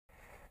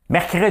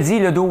Mercredi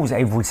le 12,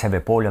 hey, vous ne le savez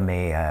pas, là,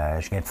 mais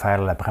je viens de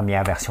faire la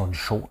première version du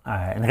show.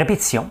 Une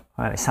répétition,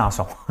 sans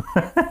son.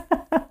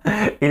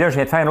 Et là, je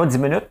viens de faire une autre 10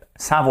 minutes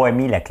sans avoir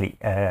mis la clé.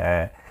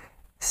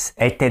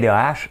 Être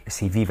TDAH,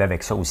 c'est vivre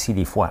avec ça aussi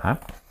des fois. Hein?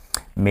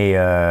 Mais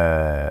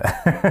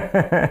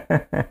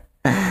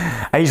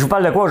hey, je vous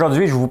parle de quoi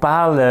aujourd'hui? Je vous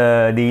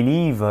parle des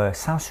livres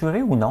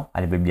censurés ou non à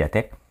la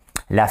bibliothèque.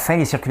 La fin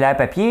des circulaires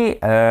papier.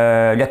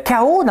 Le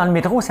chaos dans le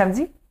métro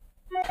samedi?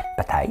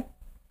 Peut-être.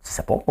 Je ne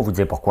sais pas, on va vous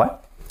dire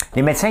pourquoi.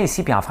 Les médecins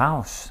ici puis en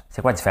France,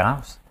 c'est quoi la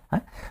différence?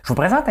 Hein? Je vous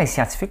présente un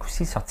scientifique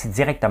aussi sorti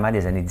directement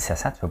des années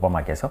 1700, tu ne peux pas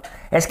manquer ça.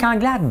 Est-ce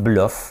qu'Anglade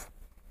bluffe?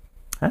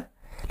 Hein?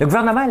 Le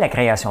gouvernement et la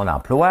création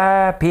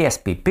d'emplois,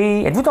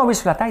 PSPP, êtes-vous tombé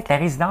sur la tête la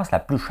résidence la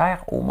plus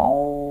chère au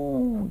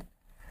monde?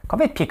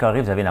 Combien de pieds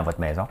carrés vous avez dans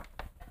votre maison?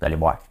 Vous allez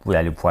voir, vous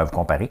allez pouvoir vous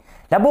comparer.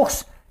 La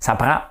bourse, ça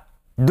prend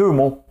 2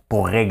 mots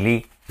pour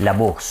régler la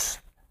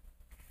bourse.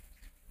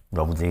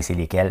 Je vais vous dire c'est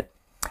lesquels.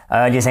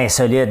 Les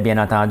insolites, bien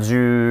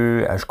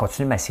entendu. Je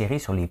continue ma série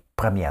sur les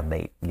premières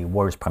dates, les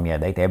worst premières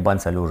dates. Elle est bonne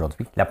celle-là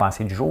aujourd'hui. La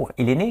pensée du jour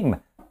et l'énigme,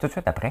 tout de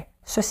suite après,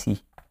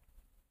 ceci.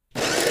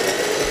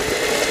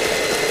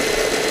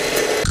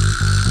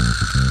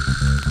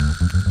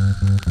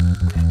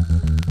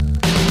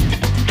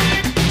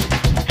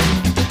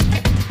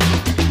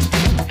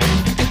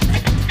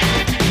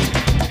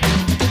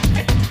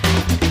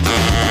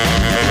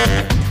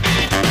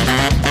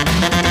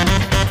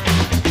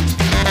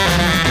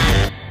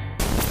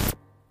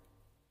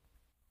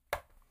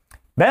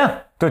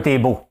 Ben, tout est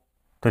beau.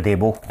 Tout est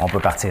beau. On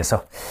peut partir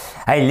ça.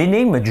 Hey,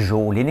 l'énigme du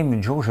jour. L'énigme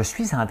du jour, je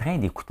suis en train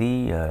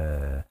d'écouter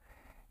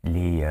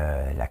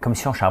la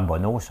commission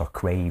Charbonneau sur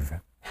Crave.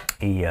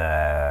 Et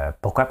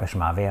pourquoi? Parce que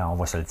je m'en vais, on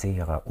va se le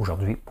dire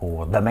aujourd'hui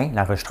pour demain,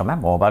 l'enregistrement.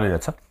 Bon, on va parler de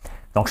ça.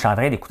 Donc, je suis en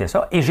train d'écouter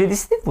ça. Et j'ai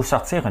décidé de vous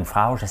sortir une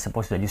phrase. Je ne sais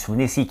pas si vous allez vous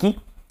souvenir, c'est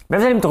qui? Mais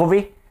vous allez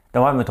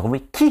devoir me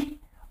trouver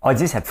qui a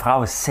dit cette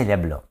phrase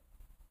célèbre-là.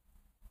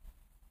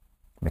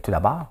 Mais tout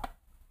d'abord...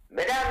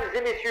 Mesdames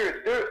et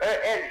messieurs,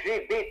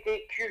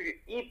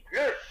 2ELGBTQI+,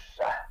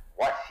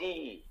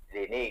 voici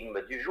l'énigme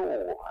du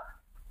jour.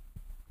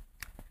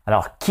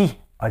 Alors,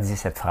 qui a dit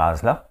cette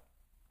phrase-là?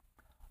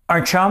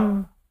 Un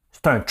chum,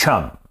 c'est un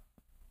chum.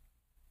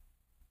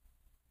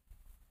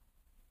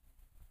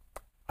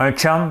 Un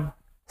chum,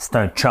 c'est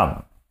un chum.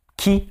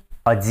 Qui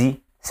a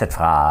dit cette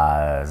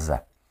phrase?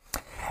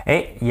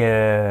 Et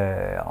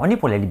on est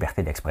pour la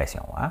liberté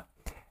d'expression. Hein?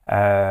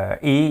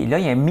 Et là,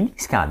 il y a un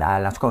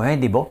mini-scandale, en tout cas un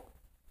débat.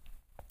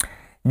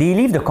 Des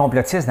livres de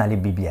complotistes dans les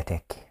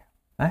bibliothèques.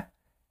 Hein?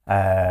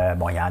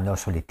 Bon, il y en a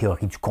sur les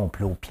théories du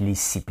complot, puis les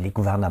CIP, les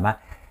gouvernements.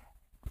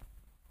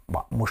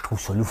 Bon, moi, je trouve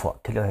ça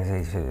loufoque. Là,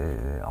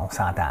 on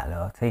s'entend,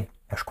 là. Je ne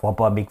crois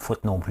pas à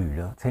Bigfoot non plus,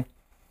 là.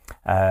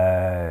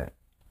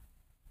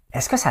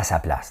 Est-ce que ça a sa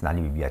place dans les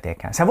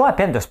bibliothèques? Hein? Ça vaut la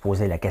peine de se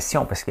poser la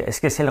question, parce que est-ce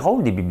que c'est le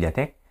rôle des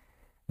bibliothèques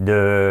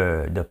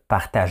de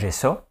partager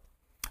ça,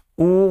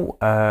 ou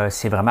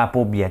c'est vraiment pas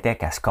aux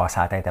bibliothèques à se casser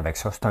la tête avec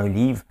ça? C'est un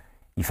livre.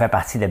 Il fait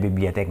partie de la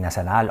Bibliothèque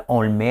nationale.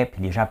 On le met,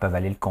 puis les gens peuvent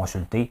aller le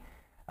consulter.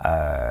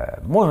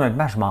 Moi,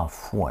 honnêtement, je m'en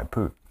fous un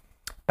peu.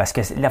 Parce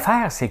que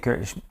l'affaire, c'est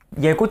que...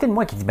 Il y a un côté de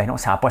moi qui dit, ben non,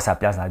 ça n'a pas sa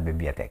place dans la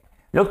bibliothèque.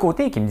 L'autre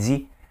côté qui me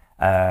dit,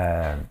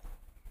 ben,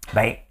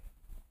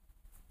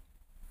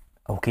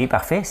 OK,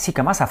 parfait. S'il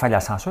commence à faire de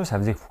la censure, ça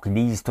veut dire qu'il faut qu'il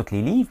lise tous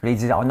les livres. Là, ils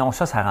disent, oh non,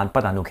 ça ne rentre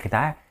pas dans nos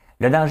critères.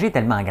 Le danger est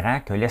tellement grand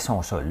que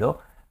laissons ça là.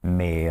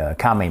 Mais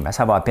quand même,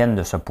 ça vaut la peine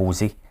de se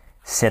poser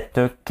cette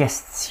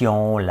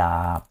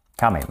question-là.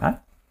 Quand même, hein?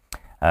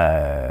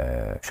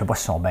 Je ne sais pas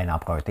s'ils sont bien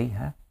empruntés,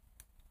 hein?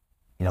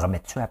 Ils le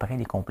remettent-tu après,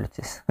 les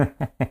complotistes? Ça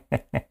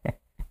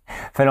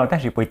fait longtemps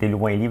que je n'ai pas été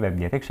loin lire ma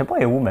bibliothèque. Je ne sais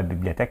pas où ma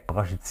bibliothèque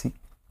proche d'ici.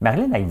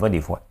 Marilyn, elle y va des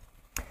fois.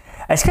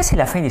 Est-ce que c'est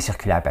la fin des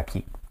circulaires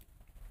papier?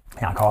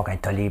 Et encore un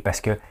tollé, parce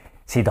que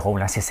c'est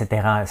drôle, hein? Ça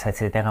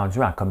s'était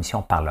rendu en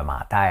commission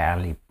parlementaire,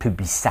 les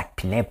publisacs,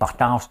 puis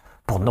l'importance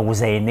pour nos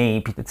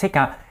aînés. Puis, tu sais,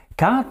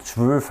 quand tu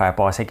veux faire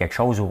passer quelque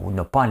chose ou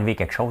ne pas enlever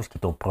quelque chose qui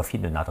est au profit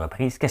d'une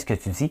entreprise, qu'est-ce que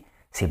tu dis?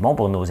 C'est bon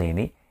pour nos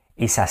aînés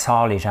et ça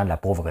sort les gens de la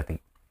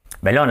pauvreté.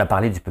 Bien là, on a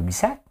parlé du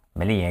Publisac,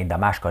 mais là, il y a un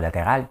dommage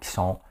collatéral qui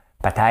sont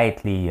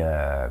peut-être les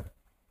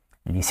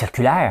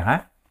circulaires.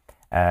 Hein?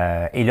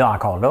 Et là,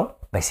 encore là,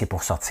 ben, c'est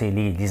pour sortir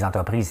les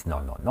entreprises.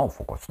 Non, il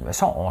faut continuer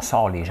ça. On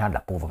sort les gens de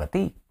la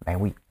pauvreté. Ben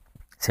oui,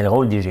 c'est le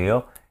rôle des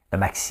GA, de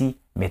Maxi,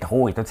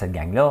 Métro et toute cette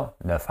gang-là,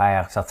 de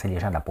faire sortir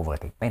les gens de la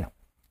pauvreté. Ben non.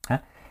 Hein?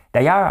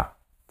 D'ailleurs,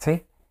 tu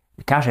sais,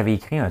 quand j'avais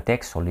écrit un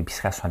texte sur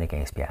l'épicerie à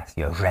 75$,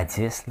 il y a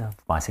jadis, là,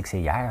 vous pensez que c'est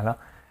hier, là,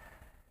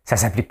 ça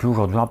ne s'applique plus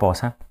aujourd'hui en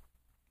passant.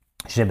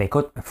 Je disais, ben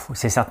écoute,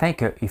 c'est certain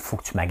qu'il faut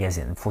que tu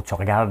magasines, il faut que tu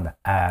regardes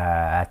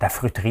à ta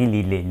fruiterie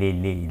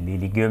les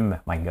légumes.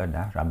 My God,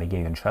 hein, j'en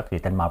bégaye une shot, j'ai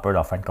tellement peur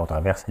d'en faire une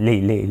controverse.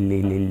 Les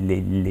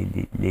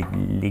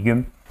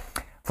légumes.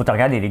 Il faut que tu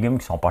regardes les légumes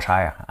qui ne sont pas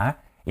chers. Hein?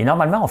 Et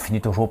normalement, on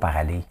finit toujours par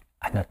aller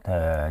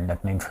à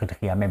notre même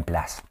fruiterie, à la même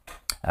place.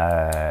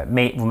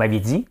 Mais vous m'aviez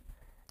dit,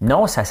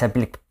 non, ça ne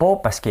s'applique pas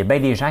parce qu'il y a bien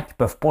des gens qui ne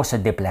peuvent pas se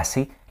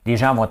déplacer. Les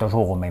gens vont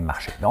toujours au même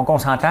marché. Donc, on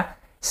s'entend,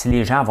 si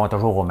les gens vont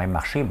toujours au même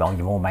marché, ben,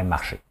 ils vont au même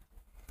marché.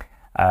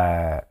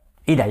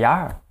 Et Et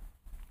d'ailleurs,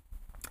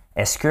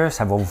 est-ce que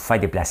ça va vous faire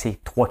déplacer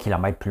 3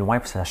 km plus loin,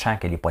 sachant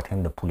que les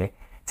poitrines de poulet?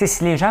 Tu sais,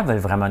 si les gens veulent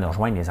vraiment nous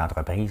rejoindre, les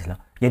entreprises, là,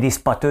 il y a des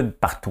spottudes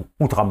partout.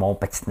 Outremont,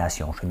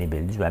 Petite-Nation,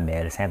 Cheneville,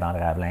 Duhamel,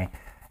 Saint-André-Avelin.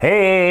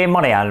 Hey,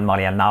 Montréal,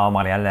 Montréal-Nord,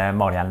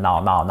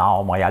 Montréal-Nord,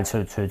 Nord-Nord,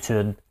 Montréal-Sud,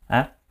 Sud-Sud.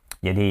 Hein?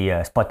 Il y a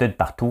des spottudes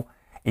partout.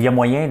 Et il y a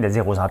moyen de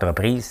dire aux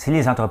entreprises, si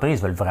les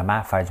entreprises veulent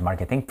vraiment faire du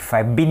marketing puis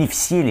faire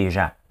bénéficier les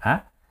gens,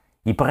 hein,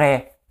 ils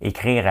pourraient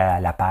écrire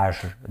à la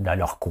page de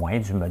leur coin,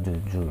 du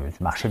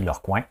marché de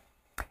leur coin,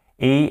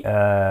 et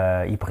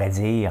ils pourraient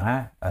dire,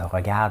 hein,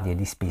 regarde, il y a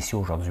des spéciaux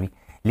aujourd'hui.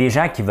 Les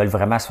gens qui veulent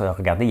vraiment se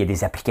regarder, il y a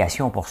des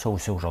applications pour ça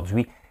aussi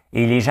aujourd'hui.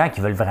 Et les gens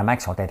qui veulent vraiment,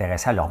 qui sont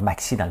intéressés à leur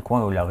Maxi dans le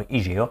coin ou leur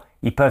IGA,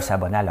 ils peuvent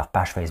s'abonner à leur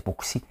page Facebook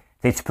aussi.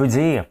 Tu peux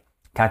dire,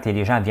 quand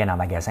les gens viennent en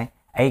magasin,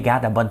 hey,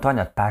 regarde, abonne-toi à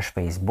notre page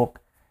Facebook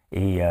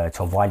et tu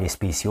vas voir les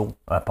spéciaux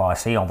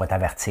passer, on va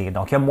t'avertir.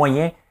 Donc, il y a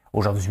moyen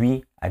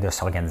aujourd'hui de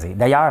s'organiser.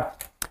 D'ailleurs,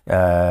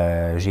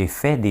 j'ai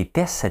fait des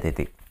tests cet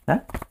été.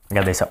 Hein?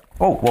 Regardez ça.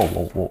 Oh, wow,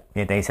 wow, wow.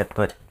 Viens t'inquiète,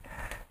 toi.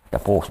 T'as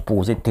pas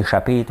supposé de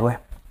t'échapper, toi.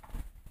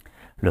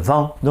 Le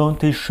vent dans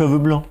tes cheveux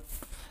blancs,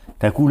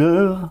 ta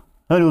couleur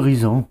à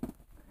l'horizon,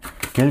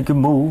 quelques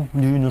mots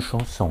d'une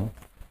chanson.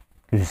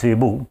 C'est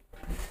beau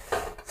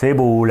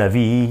la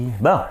vie.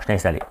 Bon, je t'ai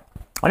installé.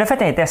 On a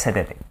fait un test cet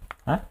été,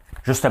 hein?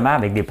 Justement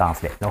avec des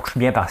pamphlets. Donc, je suis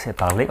bien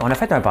parlé. On a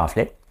fait un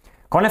pamphlet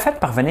qu'on a fait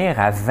parvenir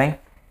à 20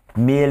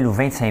 000 ou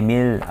 25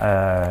 000,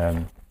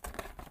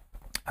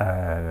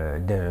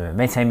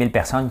 25 000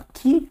 personnes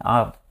qui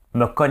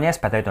me connaissent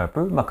peut-être un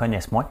peu, me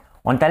connaissent moins.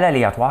 On est allé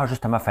aléatoire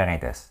justement faire un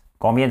test.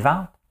 Combien de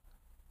ventes?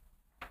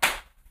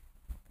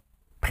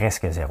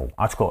 Presque zéro.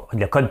 En tout cas,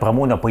 le code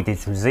promo n'a pas été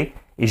utilisé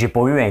et j'ai pas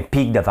eu un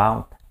pic de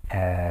vente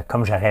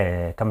comme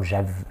j'aurais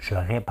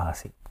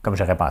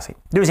pensé.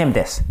 Deuxième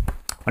test.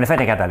 On a fait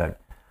un catalogue.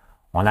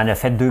 On en a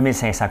fait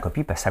 2500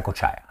 copies parce que ça coûte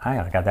cher.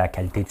 Hein? Regardez la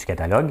qualité du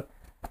catalogue.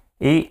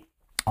 Et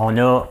on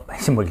a...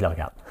 C'est moi qui le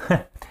regarde.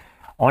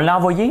 On l'a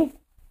envoyé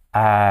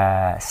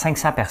à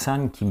 500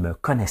 personnes qui ne me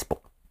connaissent pas.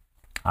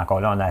 Encore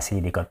là, on a essayé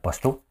des codes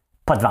postaux.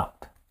 Pas de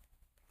vente.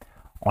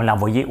 On l'a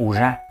envoyé aux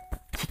gens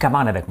qui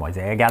commandent avec moi. Ils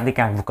disaient, regardez,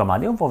 quand vous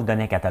commandez, on va vous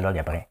donner un catalogue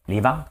après.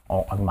 Les ventes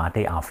ont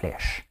augmenté en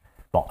flèche.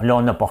 Bon, là,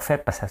 on n'a pas refait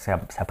parce que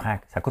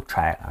ça coûte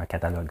cher, un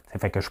catalogue. Ça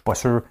fait que je ne suis pas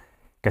sûr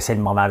que c'est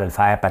le moment de le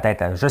faire.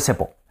 Peut-être, je ne sais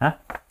pas. Hein?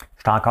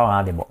 Je suis encore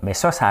en débat. Mais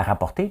ça a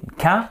rapporté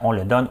quand on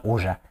le donne aux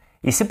gens.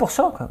 Et c'est pour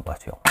ça que,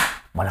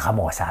 on va le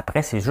ramasser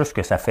après. C'est juste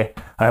que ça fait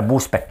un beau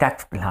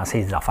spectacle,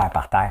 lancer des affaires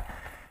par terre.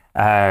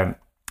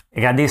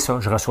 Regardez ça,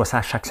 je reçois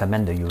ça chaque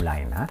semaine de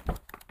Uline. Hein?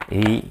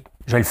 Et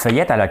je le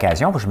feuillette à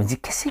l'occasion, puis je me dis,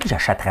 qu'est-ce que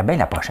j'achèterais bien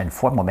la prochaine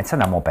fois? Je vais mettre ça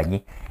dans mon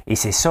panier. Et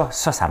c'est ça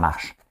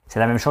marche. C'est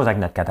la même chose avec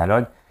notre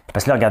catalogue.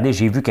 Parce que là, regardez,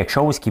 j'ai vu quelque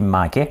chose qui me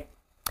manquait.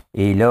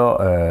 Et là,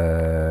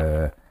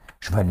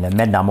 je vais le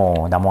mettre dans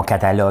mon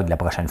catalogue la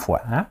prochaine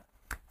fois. Hein?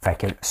 Fait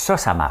que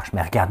ça marche.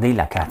 Mais regardez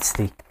la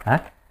quantité. Hein?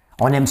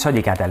 On aime ça,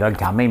 des catalogues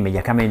quand même, mais il y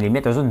a quand même une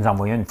limite. Eux autres nous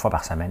envoient une fois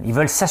par semaine. Ils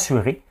veulent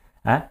s'assurer.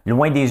 Hein?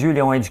 Loin des yeux,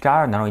 loin du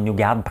cœur. Non, ils nous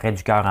gardent près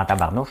du cœur en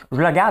tabarnouche.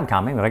 Je le garde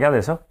quand même.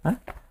 Regardez ça. Hein?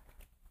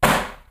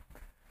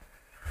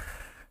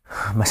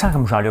 Je me sens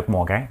comme Jean-Luc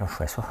Mongrain quand je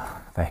fais ça.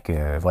 Fait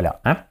que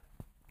voilà. Hein?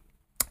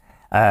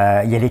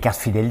 Il y a les cartes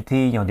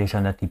fidélité, ils ont déjà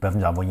ils peuvent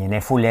nous envoyer une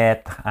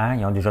infolettre, hein?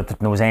 Ils ont déjà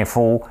toutes nos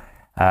infos.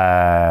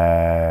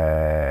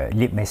 Mais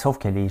sauf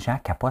que les gens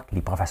capotent,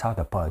 les professeurs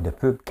de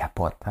pub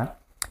capotent. Hein?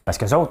 Parce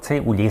qu'eux autres, tu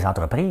sais, ou les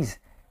entreprises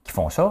qui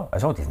font ça,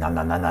 eux autres, ils disent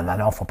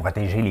non, il faut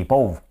protéger les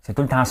pauvres. C'est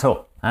tout le temps ça.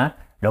 Hein?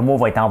 Le mot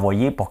va être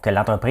envoyé pour que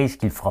l'entreprise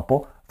qui ne le fera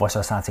pas va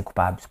se sentir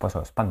coupable. C'est pas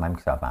ça, c'est pas de même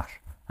que ça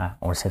marche. Hein?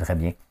 On le sait très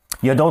bien.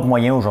 Il y a d'autres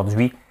moyens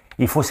aujourd'hui.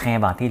 Il faut se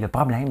réinventer. Le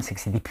problème, c'est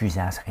que c'est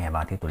épuisant à se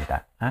réinventer tout le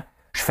temps. Hein?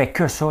 Je fais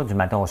que ça du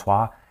matin au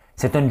soir.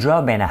 C'est un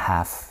job and a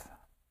half.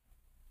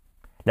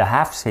 Le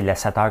half, c'est les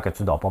 7 heures que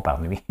tu ne dors pas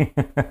par nuit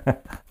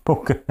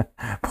pour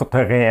te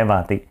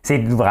réinventer. C'est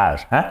de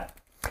l'ouvrage. Hein?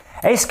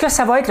 Est-ce que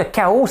ça va être le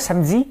chaos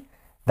samedi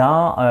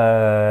dans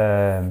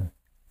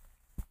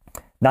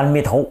le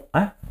métro?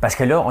 Hein? Parce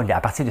que là,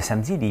 à partir de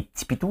samedi, les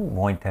petits pitous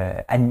vont être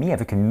admis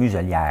avec une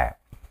muselière.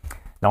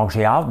 Donc,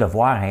 j'ai hâte de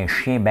voir un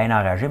chien bien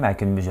enragé, mais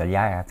avec une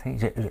muselière. Il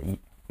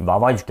va y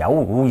avoir du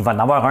chaos. Ou il va en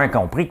avoir un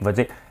compris qui va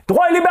dire «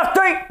 Droit et liberté!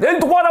 J'ai le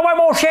droit d'avoir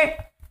mon chien!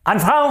 En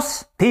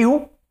France, t'es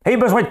où? J'ai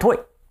besoin de toi! »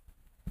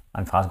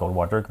 En France,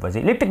 Goldwater qui va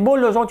dire « Les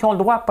pitbulls, eux autres, ils ont le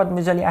droit, pas de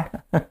muselière. »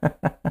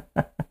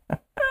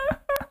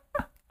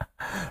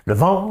 Le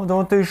vent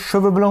dans tes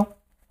cheveux blancs,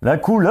 la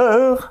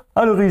couleur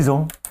à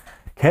l'horizon,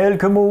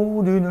 quelques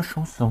mots d'une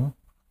chanson.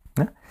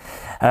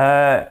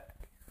 Hein?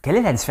 Quelle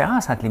est la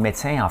différence entre les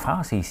médecins en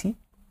France et ici?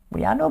 Il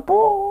n'y en a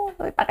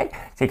pas, c'est pareil.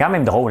 C'est quand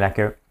même drôle hein,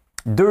 que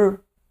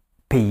deux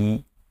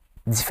pays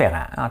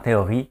différents, en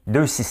théorie,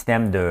 deux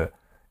systèmes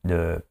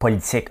de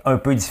politique un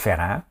peu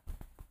différents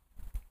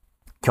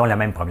qui ont la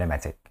même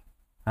problématique.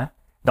 Hein?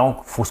 Donc,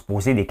 il faut se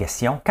poser des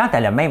questions. Quand tu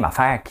as la même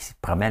affaire qui se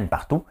promène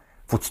partout,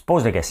 il faut que tu te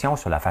poses des questions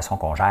sur la façon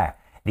qu'on gère,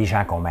 les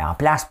gens qu'on met en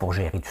place pour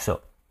gérer tout ça.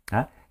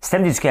 Hein?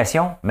 Système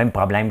d'éducation, même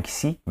problème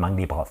qu'ici, il manque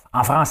des profs.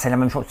 En France, c'est la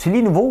même chose. Tu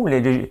lis nouveau,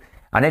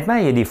 honnêtement,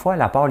 il y a des fois,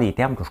 à part les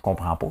termes que je ne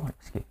comprends pas,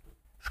 parce que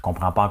Je ne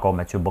comprends pas encore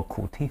Mathieu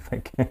Bock-Côté. Fait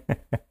que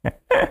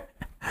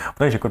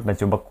faudrait que j'écoute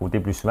Mathieu Bock-Côté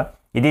plus souvent.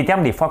 Il y a des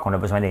termes, des fois, qu'on a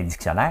besoin d'un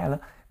dictionnaire, là,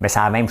 mais c'est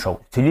la même chose.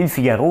 Tu lis le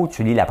Figaro,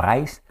 tu lis la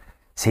presse,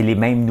 c'est les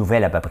mêmes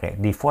nouvelles à peu près.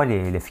 Des fois,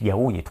 le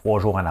Figaro, il est 3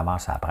 jours en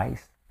avance à la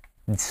presse.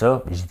 Je dis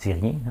ça, je dis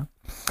rien. Hein?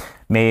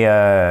 Mais,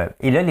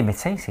 et là, les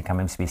médecins, c'est quand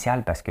même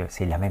spécial parce que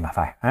c'est la même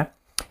affaire. Hein?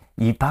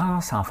 Ils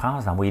pensent en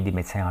France d'envoyer des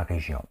médecins en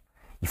région.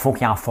 Il faut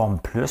qu'ils en forment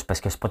plus parce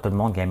que c'est pas tout le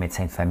monde qui est un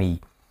médecin de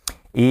famille.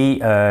 Et il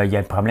y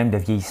a le problème de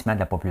vieillissement de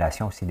la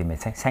population aussi des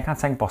médecins.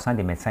 55%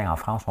 des médecins en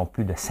France ont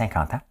plus de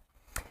 50 ans.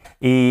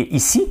 Et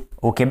ici,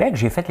 au Québec,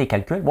 j'ai fait les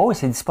calculs. Oui,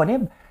 c'est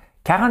disponible.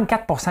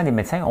 44% des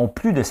médecins ont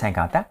plus de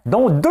 50 ans,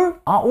 dont 2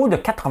 en haut de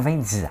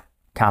 90 ans.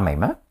 Quand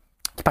même, hein?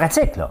 Qui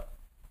pratiquent, là.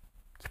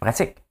 Qui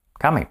pratiquent,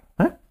 quand même.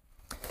 Hein?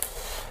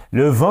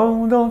 Le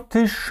vent dans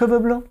tes cheveux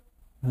blancs,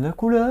 la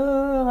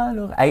couleur à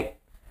l'oreille. Hey!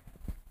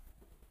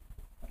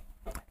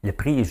 Le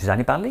prix, je vous en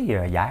ai parlé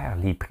hier,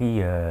 les prix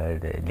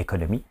de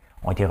l'économie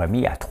ont été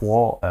remis à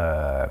trois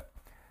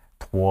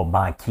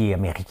banquiers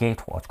américains,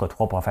 en tout cas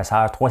 3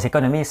 professeurs, 3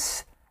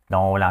 économistes,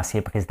 dont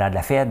l'ancien président de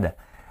la Fed.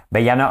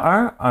 Bien, il y en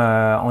a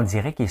un, on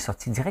dirait, qui est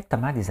sorti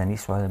directement des années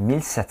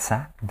 1700,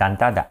 dans le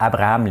temps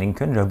d'Abraham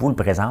Lincoln. Je vous le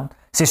présente.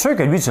 C'est sûr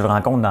que lui, tu le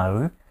rencontres dans la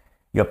rue.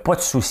 Il n'y a pas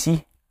de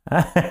souci.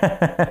 Hein?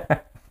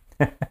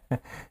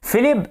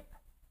 Philippe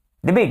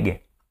de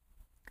Big.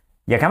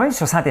 Il a quand même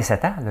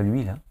 67 ans, là,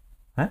 lui. Là.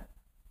 Hein?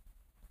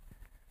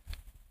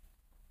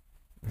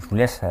 Je vous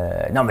laisse...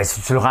 Non, mais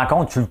si tu le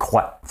rencontres, tu le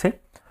crois. Tu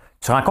sais?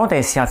 Tu rencontres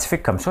un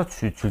scientifique comme ça,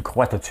 tu le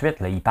crois tout de suite.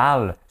 Là. Il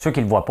parle. Ceux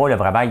qui ne le voient pas, là,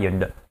 vraiment, il y a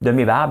une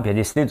demi-barbe, il a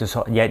décidé de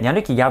ça. Il y en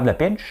a qui gardent le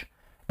pinch.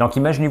 Donc,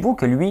 imaginez-vous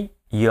que lui,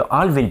 il a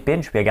enlevé le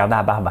pinch puis il a gardé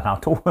la barbe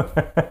alentour.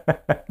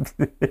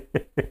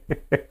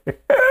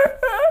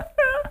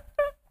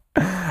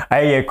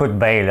 Hey, écoute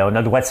bien, là, on a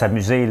le droit de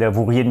s'amuser. Là.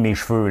 Vous riez de mes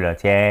cheveux, là.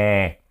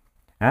 Tiens.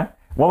 Hein?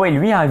 Ouais,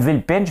 lui, il a enlevé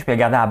le pinch puis il a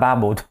gardé la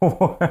barbe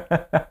autour.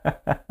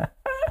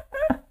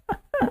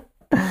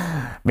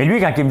 Mais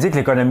lui, quand il me dit que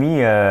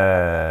l'économie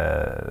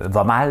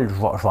va mal, je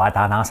vais avoir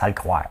tendance à le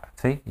croire.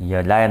 Tu sais? Il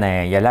a l'air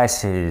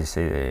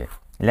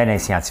d'un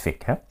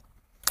scientifique. Hein?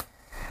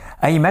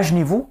 Hey,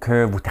 imaginez-vous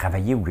que vous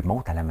travaillez au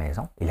remote à la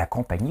maison et la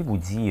compagnie vous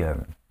dit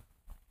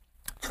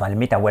tu vas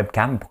allumer ta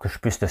webcam pour que je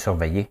puisse te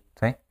surveiller.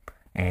 Tu sais?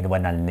 Un doigt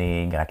dans le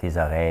nez, gratte les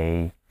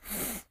oreilles.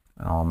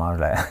 On mange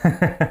la...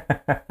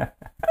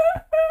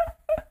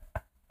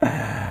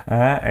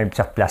 hein? Un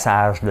petit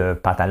replaçage de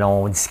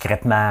pantalon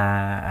discrètement.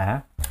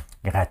 Hein?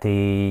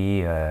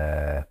 Gratter,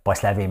 pas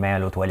se laver les mains à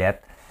l'eau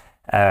toilette.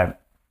 Il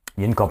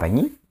y a une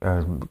compagnie,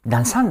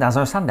 dans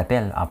un centre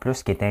d'appel, en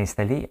plus, qui était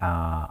installé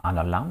en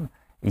Hollande,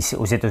 ici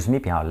aux États-Unis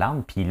puis en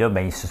Hollande, puis là,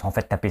 ben, ils se sont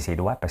fait taper ses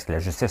doigts parce que la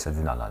justice a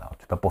dit non,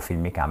 tu ne peux pas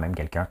filmer quand même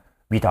quelqu'un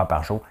 8 heures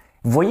par jour.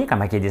 Vous voyez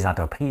comment il y a des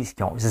entreprises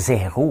qui ont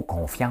zéro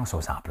confiance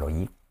aux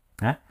employés.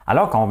 Hein?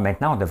 Alors qu'on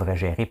maintenant, on devrait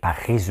gérer par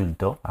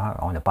résultat. Hein?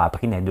 On n'a pas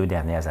appris dans les 2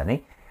 dernières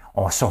années.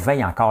 On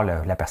surveille encore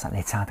la personne.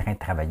 Est-elle en train de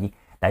travailler?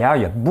 D'ailleurs,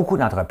 il y a beaucoup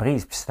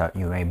d'entreprises, puis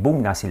il y a eu un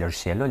boom dans ces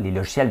logiciels-là, les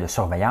logiciels de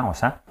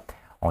surveillance. Hein?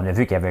 On a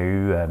vu qu'il y avait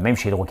eu, même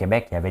chez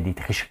Hydro-Québec, il y avait des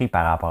tricheries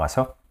par rapport à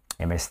ça.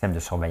 Il y avait un système de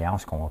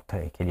surveillance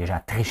que les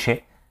gens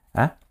trichaient.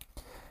 Hein?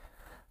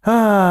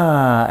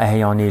 Ah,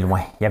 hey, on est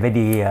loin. Il y avait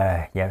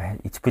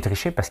tu peux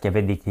tricher parce qu'il y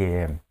avait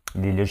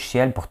des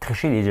logiciels pour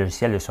tricher les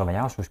logiciels de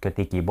surveillance où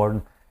tes keyboards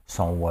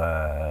sont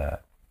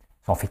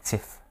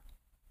fictifs.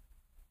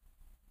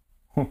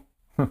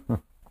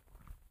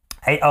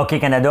 Hey, OK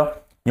Canada,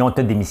 ils ont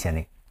tous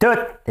démissionné. Toute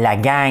la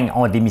gang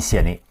ont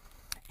démissionné.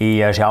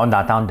 Et j'ai hâte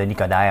d'entendre Denis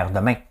Coderre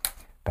demain.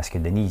 Parce que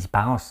Denis,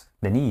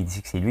 il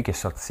dit que c'est lui qui a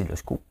sorti le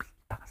scoop.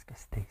 Il pense que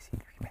c'est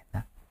lui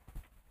maintenant.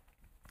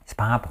 C'est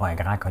pas pour un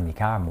grand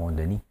chroniqueur, mon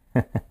Denis.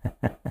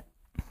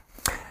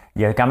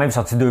 Il a quand même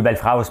sorti 2 belles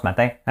phrases ce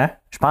matin. Hein?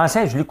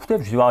 Je l'écoutais, je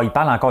me suis dit, il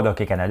parle encore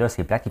d'Hockey Canada,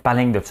 c'est plate. Il parle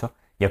rien de ça.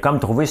 Il a comme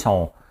trouvé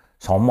son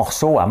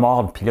morceau à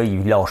mordre, puis là,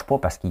 il ne lâche pas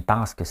parce qu'il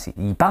pense que c'est.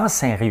 Il pense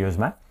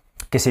sérieusement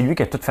que c'est lui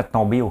qui a tout fait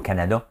tomber au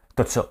Canada.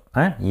 Tout ça.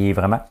 Hein? Il est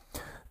vraiment.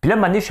 Puis là, à un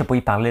moment donné, je ne sais pas,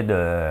 il parlait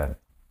de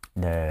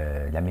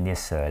la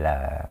ministre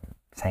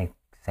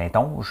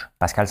Saint-Onge,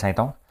 Pascal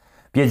Saint-Onge.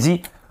 Puis il a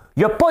dit, il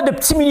n'y a pas de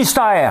petits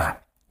ministères,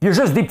 il y a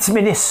juste des petits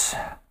ministres.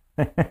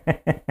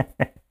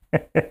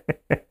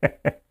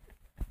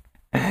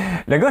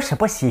 Le gars, je ne sais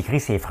pas s'il écrit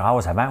ses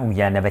phrases avant ou il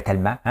y en avait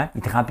tellement. Hein?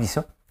 Il te remplit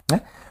ça. Hein?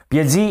 Puis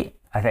il a dit,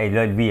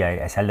 là, lui,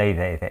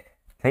 celle-là,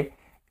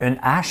 une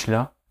hache,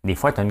 là, des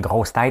fois, tu as une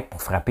grosse tête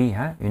pour frapper,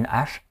 hein? Une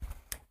hache.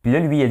 Puis là,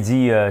 lui, il a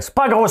dit, c'est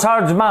pas la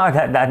grosseur de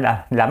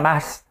la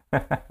masse.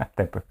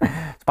 C'est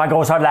pas la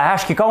grosseur de la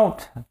hache qui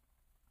compte.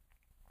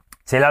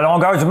 C'est la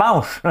longueur du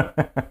manche.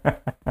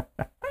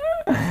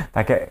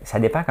 Fait que ça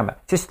dépend comment.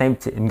 Tu sais, si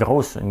c'est une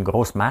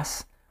grosse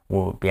masse,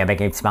 puis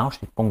avec un petit manche,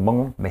 c'est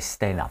bon, mais si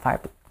c'était une affaire,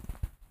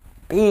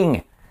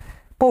 ping!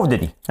 Pauvre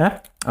Denis. Hein?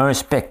 Un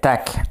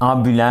spectacle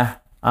ambulant,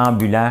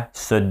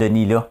 ce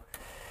Denis-là.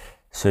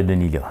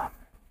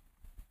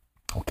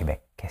 Au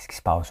Québec. Qu'est-ce qui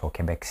se passe au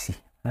Québec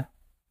ici? Hein?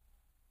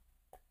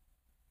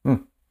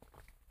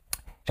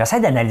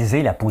 J'essaie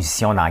d'analyser la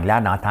position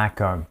d'Anglade en tant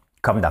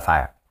qu'homme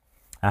d'affaires.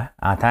 Hein?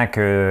 En tant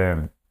que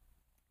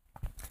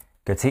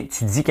que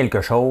tu dis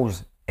quelque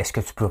chose, est-ce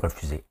que tu peux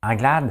refuser?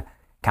 Anglade,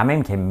 quand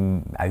même, qui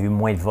a eu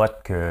moins de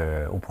votes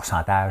au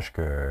pourcentage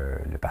que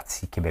le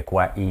Parti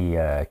québécois et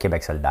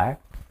Québec solidaire,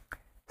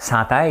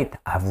 s'entête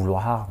à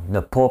vouloir ne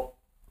pas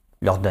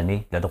leur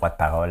donner le droit de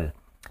parole.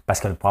 Parce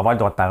que pour avoir le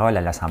droit de parole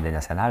à l'Assemblée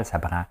nationale, ça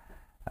prend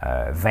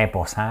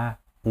 20%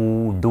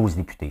 ou 12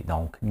 députés.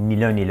 Donc, ni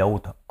l'un ni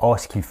l'autre a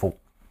ce qu'il faut.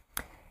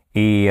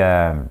 Et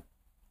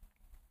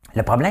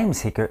le problème,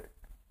 c'est que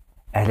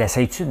elle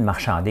essaie-tu de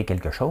marchander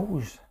quelque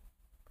chose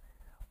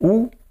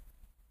ou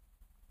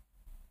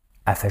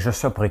elle fait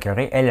juste ça pour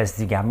écœurer. Elle se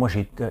dit, regarde, moi,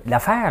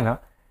 l'affaire, là,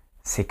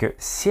 c'est que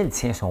si elle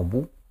tient son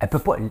bout, elle peut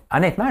pas.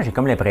 Honnêtement, j'ai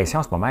comme l'impression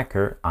en ce moment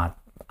que,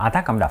 en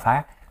tant qu'homme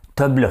d'affaires,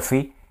 t'as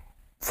bluffé,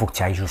 il faut que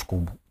tu ailles jusqu'au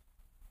bout.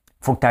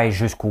 Il faut que tu ailles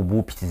jusqu'au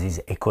bout et tu te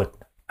dises, écoute,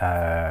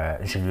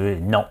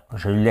 non,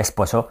 je ne laisse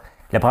pas ça.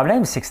 Le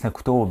problème, c'est que c'est un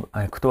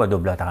couteau à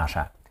double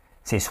tranchant.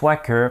 C'est soit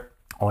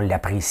qu'on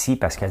l'apprécie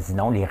parce qu'elle dit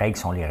non, les règles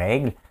sont les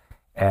règles,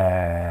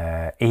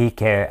 et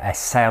qu'elle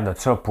se sert de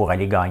ça pour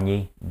aller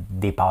gagner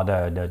des parts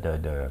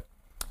dans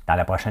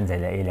la prochaine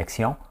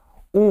élection,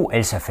 ou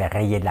elle se fait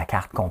rayer de la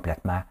carte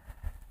complètement.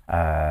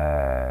 Parce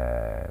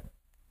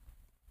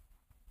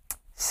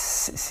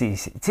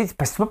que tu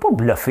ne peux pas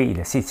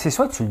bluffer. C'est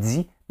soit tu le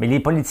dis, mais les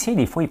politiciens,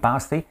 des fois, ils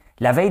pensent,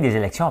 la veille des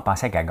élections, on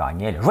pensait qu'elle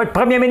gagnait. Là. Je vais être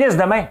premier ministre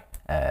demain.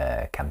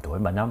 Calme-toi,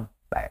 bonhomme.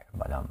 Ben,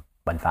 bonhomme.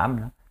 Bonne femme.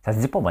 Là. Ça se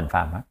dit pas bonne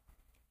femme. Hein?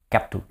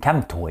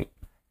 Calme-toi.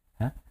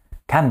 Hein?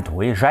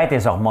 Calme-toi. Gère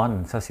tes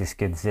hormones. Ça, c'est ce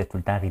que disait tout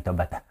le temps Rita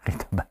Baga.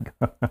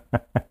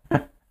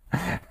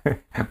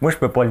 Moi, je ne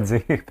peux pas le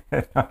dire,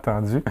 bien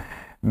entendu.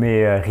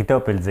 Mais Rita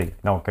peut le dire.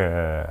 Donc,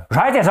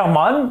 gère tes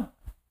hormones.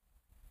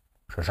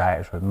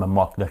 Je me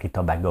moque de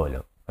Rita Baga, là.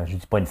 Je ne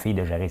dis pas une fille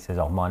de gérer ses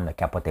hormones, ne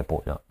capotez pas,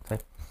 là. T'sais.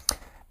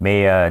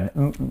 Mais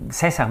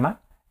sincèrement,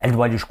 elle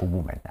doit aller jusqu'au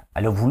bout maintenant.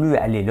 Elle a voulu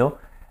aller là.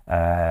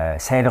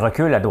 Si elle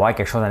recule, elle doit avoir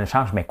quelque chose en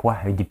échange, mais quoi?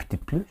 Un député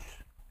de plus?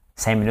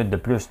 5 minutes de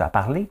plus à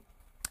parler?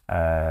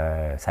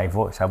 Ça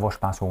va, je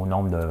pense, au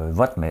nombre de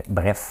votes, mais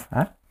bref.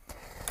 Hein?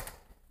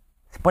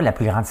 C'est pas la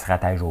plus grande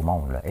stratège au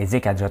monde. Là. Elle dit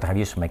qu'elle a déjà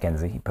travaillé sur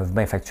McKinsey. Ils peuvent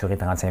bien facturer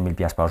 35 000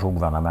 $ par jour au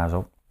gouvernement, eux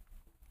autres.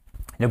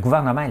 Le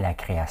gouvernement est la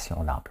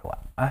création d'emplois.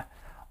 Hein?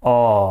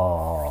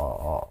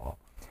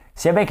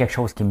 S'il y a bien quelque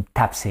chose qui me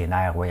tape ses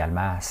nerfs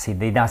royalement, c'est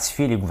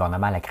d'identifier les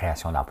gouvernements à la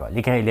création d'emplois.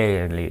 Les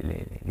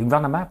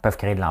gouvernements peuvent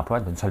créer de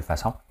l'emploi d'une seule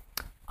façon,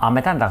 en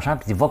mettant de l'argent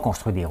et disent va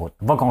construire des routes,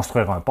 va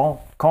construire un pont,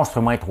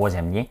 construis-moi un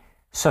troisième lien.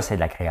 Ça, c'est de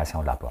la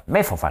création de l'emploi. Mais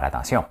il faut faire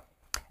attention.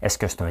 Est-ce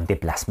que c'est un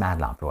déplacement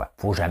de l'emploi? Il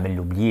ne faut jamais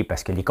l'oublier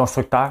parce que les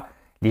constructeurs,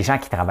 les gens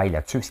qui travaillent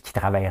là-dessus, est-ce qu'ils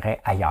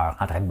travailleraient ailleurs,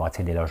 en train de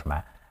bâtir des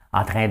logements,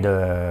 en train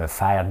de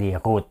faire des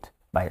routes,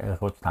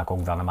 routes, c'est encore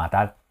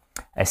gouvernemental,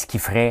 est-ce qu'ils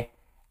feraient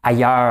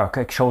ailleurs,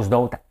 quelque chose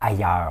d'autre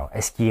ailleurs?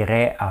 Est-ce qu'ils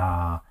iraient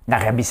en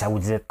Arabie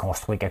Saoudite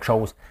construire quelque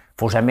chose? Il ne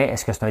faut jamais,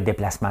 est-ce que c'est un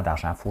déplacement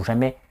d'argent? Il ne faut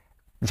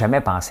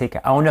jamais penser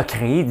qu'on a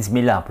créé 10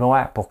 000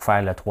 emplois pour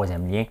faire le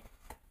troisième lien.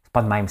 C'est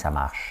pas de même, ça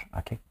marche.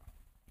 OK?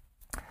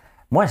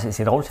 Moi,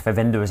 c'est drôle, ça fait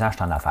 22 ans que je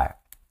suis en affaires.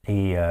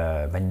 Et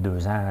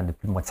 22 ans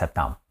depuis le mois de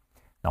septembre.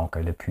 Donc,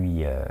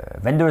 depuis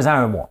 22 ans,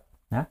 1 mois.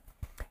 Hein?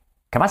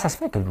 Comment ça se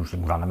fait que le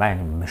gouvernement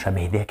ne m'a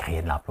jamais aidé à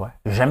créer de l'emploi?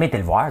 Je n'ai jamais été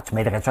le voir. Tu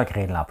m'aiderais-tu à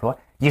créer de l'emploi?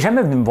 Il n'est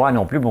jamais venu me voir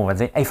non plus. Bon, on va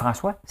dire, hey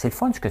François, c'est le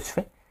fun ce que tu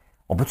fais.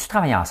 On peut-tu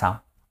travailler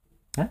ensemble?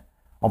 Hein?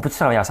 On peut-tu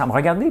travailler ensemble?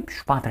 Regardez, puis je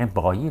ne suis pas en train de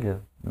broyer, là,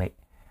 mais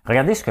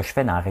regardez ce que je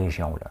fais dans la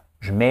région. Là.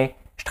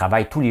 Je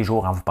travaille tous les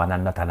jours en vous parlant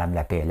de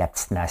Notre-Dame-la-Paix, la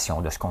petite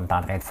nation, de ce qu'on est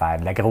en train de faire,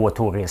 de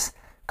l'agro-tourisme,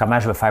 comment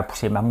je veux faire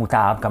pousser ma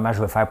moutarde, comment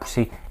je veux faire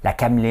pousser la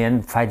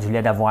cameline, faire du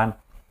lait d'avoine.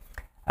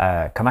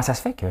 Comment ça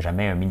se fait que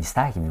jamais un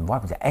ministère qui vient me voir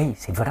et me dit « Hey,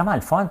 c'est vraiment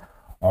le fun,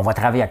 on va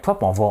travailler avec toi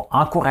et on va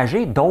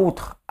encourager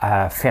d'autres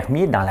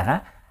fermiers dans le rang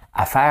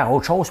à faire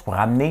autre chose pour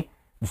amener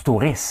du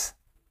tourisme. »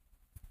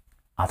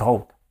 Entre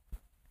autres.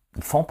 Ils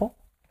ne font pas.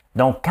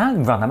 Donc, quand le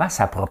gouvernement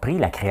s'approprie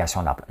la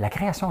création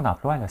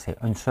d'emplois, là, c'est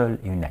une seule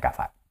et unique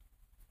affaire.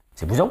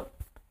 C'est vous autres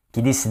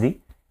qui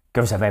décidez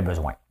que vous avez un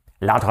besoin.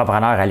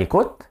 L'entrepreneur à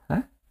l'écoute,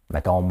 hein?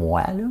 Mettons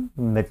moi, là,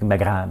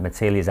 me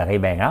tire les oreilles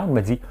bien grandes,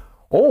 me dit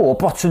 « Oh,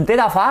 opportunité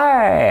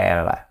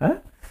d'affaires! Hein? »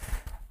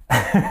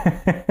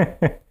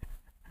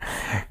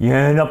 Il y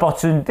a une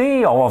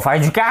opportunité, on va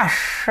faire du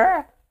cash.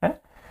 Hein?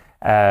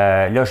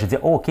 Là, je dis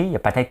OK, il y a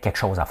peut-être quelque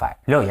chose à faire.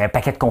 Là, il y a un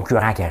paquet de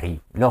concurrents qui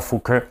arrivent. Là, il faut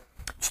que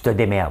tu te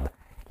démerdes.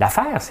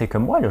 L'affaire, c'est que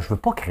moi, là, je ne veux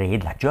pas créer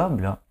de la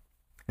job. Là.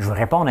 Je veux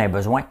répondre à un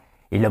besoin.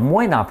 Et le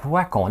moins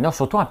d'emplois qu'on a,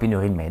 surtout en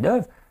pénurie de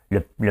main-d'œuvre,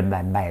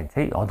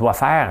 on doit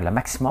faire le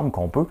maximum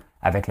qu'on peut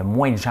avec le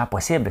moins de gens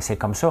possible. C'est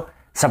comme ça.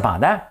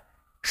 Cependant,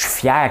 je suis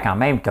fier quand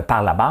même que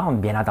par la bande,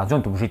 bien entendu,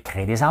 on est obligé de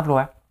créer des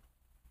emplois.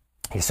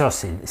 Et ça,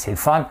 c'est le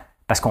fun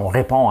parce qu'on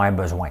répond à un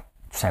besoin,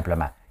 tout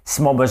simplement.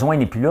 Si mon besoin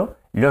n'est plus là,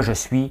 là, je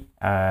suis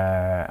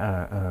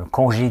un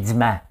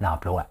congédiement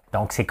d'emploi.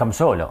 Donc, c'est comme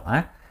ça, là.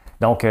 Hein?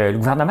 Donc, le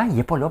gouvernement, il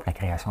n'est pas là pour la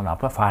création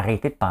d'emplois. Il faut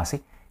arrêter de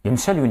penser. Il y a une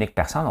seule et unique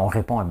personne, on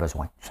répond à un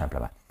besoin, tout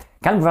simplement.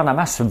 Quand le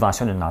gouvernement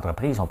subventionne une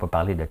entreprise, on peut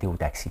parler de Théo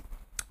Taxi.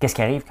 Qu'est-ce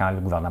qui arrive quand le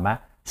gouvernement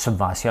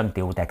subventionne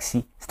Théo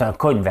Taxi? C'est un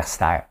cas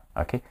universitaire.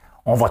 Okay?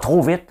 On va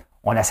trop vite,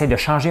 on essaie de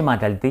changer de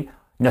mentalité.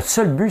 Notre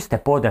seul but, c'était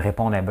pas de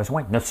répondre à un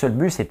besoin. Notre seul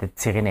but, c'était de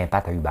tirer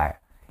l'impact à Uber.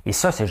 Et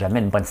ça, c'est jamais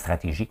une bonne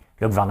stratégie.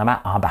 Le gouvernement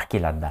a embarqué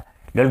là-dedans.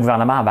 Là, le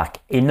gouvernement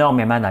embarque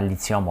énormément dans le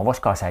lithium. On va se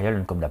casser la gueule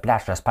une coupe de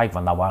place. J'espère qu'il va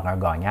y en avoir un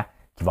gagnant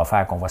qui va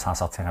faire qu'on va s'en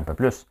sortir un peu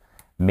plus.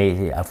 Mais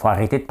il faut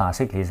arrêter de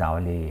penser que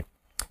les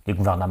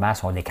gouvernements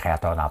sont des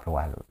créateurs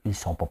d'emplois. Ils ne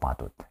sont pas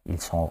pantoute.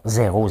 Ils sont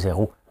zéro,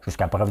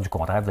 jusqu'à preuve du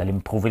contraire. Vous allez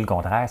me prouver le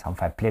contraire. Ça va me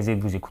faire plaisir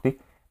de vous écouter.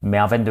 Mais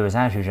en 22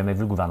 ans, je n'ai jamais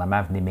vu le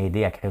gouvernement venir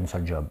m'aider à créer une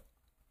seule job.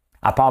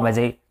 À part me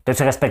dire,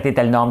 t'as-tu respecté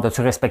telle norme,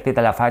 t'as-tu respecté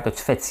telle affaire,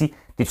 t'as-tu fait ci,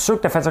 t'es-tu sûr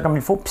que t'as fait ça comme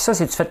il faut? Puis ça,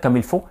 c'est-tu fait comme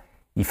il faut?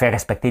 Il fait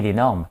respecter les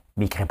normes,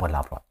 mais il ne crée pas de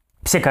l'emploi.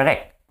 Puis c'est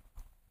correct.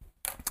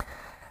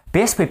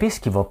 PSPP,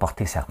 ce qui va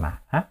porter serment,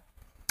 hein?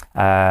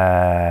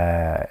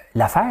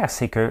 L'affaire,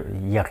 c'est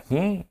qu'il n'y a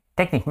rien,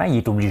 techniquement, il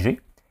est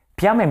obligé.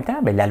 Puis en même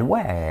temps, bien, la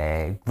loi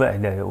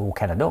au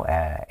Canada,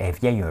 elle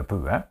vieille un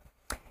peu. Hein?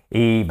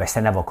 Et ben, c'est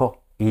un avocat.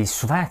 Et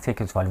souvent, tu sais,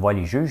 que tu vas le voir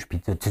les juges, puis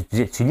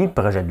tu lis le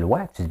projet de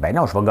loi, tu dis, ben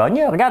non, je vais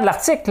gagner, regarde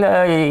l'article,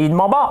 il est de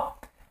mon bord.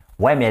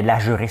 Ouais, mais la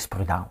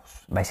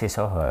jurisprudence, ben c'est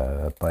ça,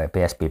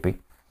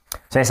 PSPP.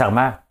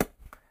 Sincèrement,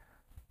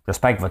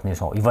 j'espère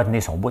qu'il va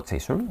tenir son bout, c'est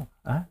sûr.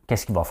 Hein?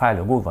 Qu'est-ce qu'il va faire,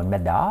 le gars? Il va le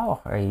mettre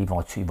dehors, il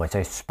va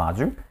être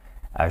suspendu.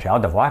 J'ai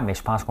hâte de voir, mais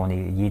je pense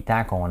qu'il est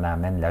temps qu'on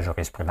amène la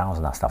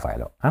jurisprudence dans cette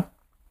affaire-là. Hein?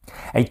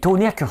 Hey,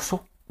 Tony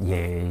Accurso,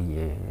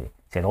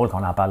 c'est drôle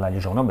qu'on en parle dans les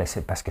journaux, mais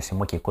c'est parce que c'est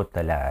moi qui écoute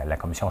la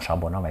commission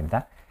Charbonneau en même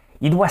temps.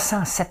 Il doit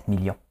 107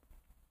 millions.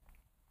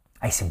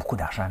 Hey, c'est beaucoup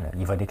d'argent. Là.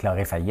 Il va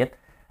déclarer faillite.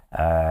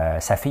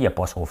 Sa fille a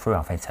passé au feu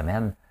en fin de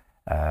semaine.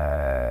 Il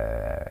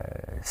a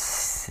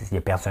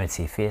perdu un de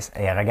ses fils.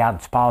 Et regarde,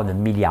 tu parles de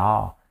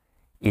milliards.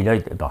 Et là,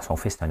 bon, son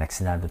fils, c'est un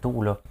accident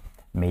d'auto, là,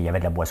 mais il y avait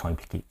de la boisson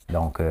impliquée.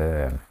 Donc,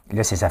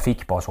 là, c'est sa fille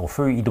qui passe au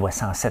feu. Il doit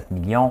 107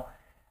 millions.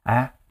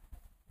 Hein?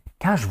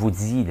 Quand je vous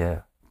dis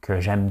là,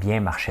 que j'aime bien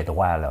marcher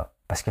droit, là,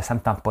 parce que ça ne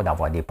me tente pas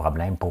d'avoir des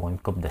problèmes pour une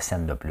couple de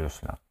scènes de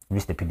plus. Là. Lui,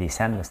 c'était plus des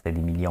scènes, là, c'était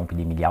des millions puis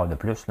des milliards de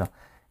plus. Là.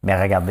 Mais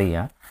regardez,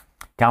 hein,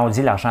 quand on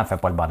dit l'argent ne fait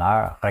pas le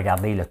bonheur,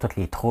 regardez là, tous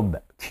les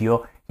troubles qu'il y a.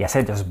 Il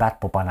essaie de se battre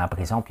pour pas aller en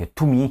prison, puis il a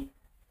tout mis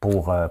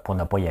pour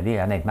ne pas y aller.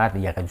 Honnêtement,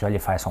 il aurait dû aller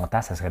faire son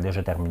temps, ça serait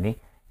déjà terminé.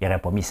 Il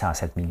n'aurait pas mis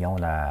 107 millions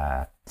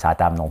sur la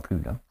table non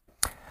plus. Là.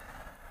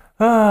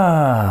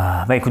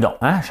 Ben écoute donc,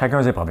 hein,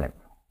 chacun ses problèmes.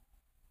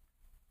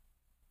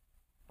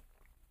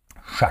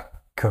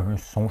 Chacun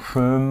son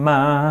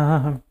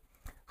chemin.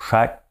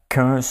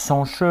 Chacun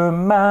son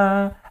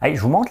chemin. Hey,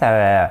 je vous montre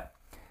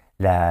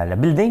la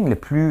building le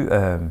plus...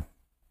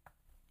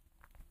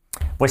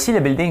 voici le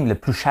building le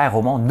plus cher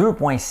au monde.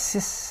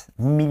 2,6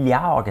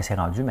 milliards que c'est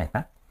rendu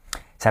maintenant.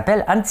 Ça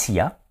s'appelle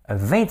Antilla.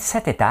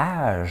 27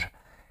 étages.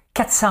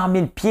 400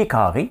 000 pieds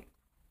carrés.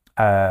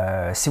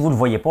 Si vous ne le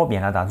voyez pas,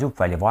 bien entendu, vous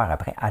pouvez aller voir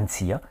après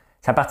Antilla.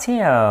 Ça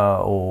appartient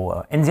au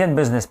Indian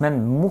businessman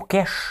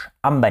Mukesh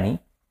Ambani.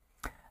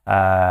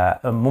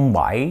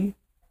 Mumbai.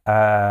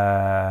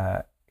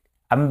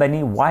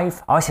 Ambani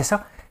Wife. Ah, c'est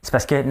ça. C'est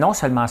parce que non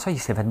seulement ça, il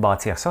s'est fait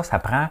bâtir ça. Ça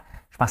prend,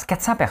 je pense,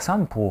 400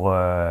 personnes pour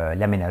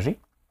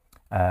l'aménager.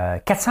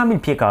 400 000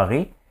 pieds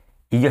carrés.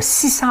 Il y a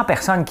 600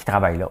 personnes qui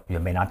travaillent là. Il y a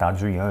bien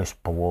entendu, il y a un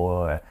spa.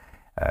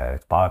 Tu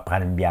peux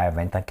prendre une bière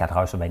 24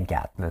 heures sur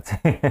 24. Là,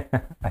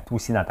 toi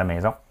aussi dans ta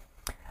maison.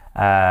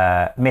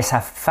 Mais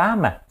sa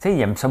femme, tu sais,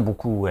 il aime ça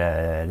beaucoup,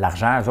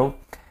 l'argent, eux autres.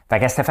 Fait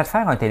qu'elle s'était fait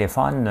faire un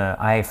téléphone, un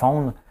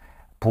iPhone,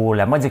 pour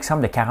la modique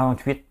somme de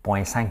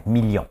 48,5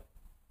 millions.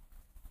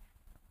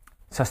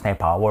 Ça, c'est un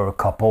power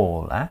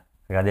couple, hein?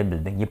 Regardez le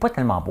building. Il n'est pas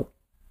tellement beau.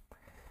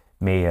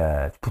 Mais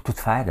tu peux tout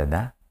faire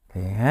dedans.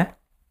 Hein?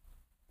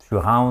 Tu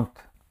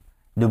rentres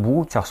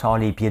debout, tu ressors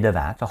les pieds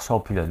devant, tu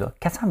ressors plus là.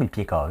 400 000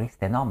 pieds carrés,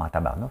 c'est énorme en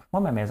tabarnouche.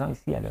 Moi, ma maison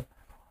ici, elle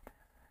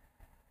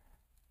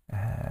a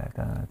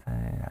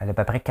à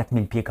peu près 4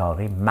 000 pieds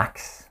carrés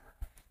max,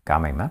 quand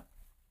même. Hein?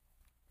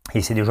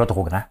 Et c'est déjà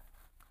trop grand.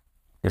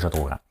 Déjà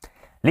trop grand.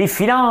 Les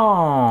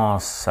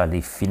finances.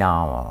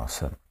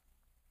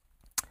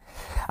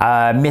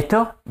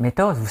 Meta,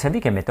 vous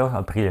savez que Meta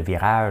a pris le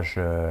virage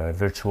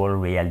virtual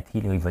reality.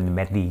 Là, il va nous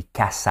mettre des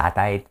casques à la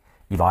tête.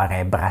 Il va y avoir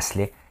un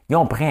bracelet. Ils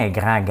ont pris un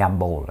grand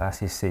gamble. Hein.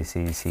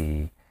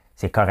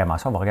 C'est carrément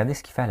ça. On va regarder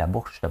ce qu'il fait à la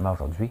bourse justement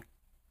aujourd'hui.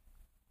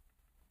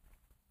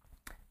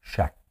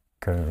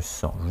 Chacun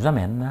son. Je vous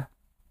amène. Hein.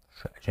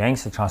 J'ai rien que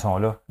cette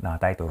chanson-là dans la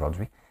tête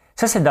aujourd'hui.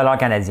 Ça, c'est le dollar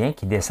canadien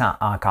qui descend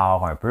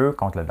encore un peu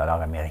contre le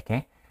dollar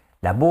américain.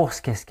 La bourse,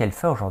 qu'est-ce qu'elle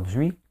fait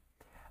aujourd'hui?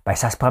 Ben,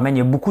 ça se promène. Il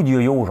y a beaucoup de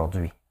yo-yo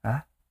aujourd'hui.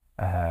 Hein?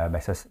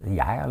 Ben, ça,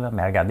 hier, là,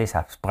 mais regardez,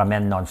 ça se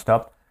promène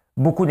non-stop.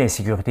 Beaucoup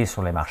d'insécurité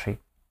sur les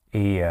marchés.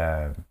 Et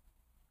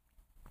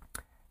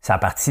ça a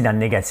parti dans le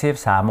négatif,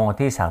 ça a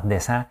monté, ça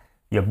redescend.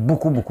 Il y a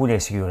beaucoup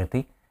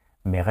d'insécurité.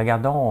 Mais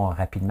regardons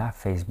rapidement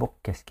Facebook,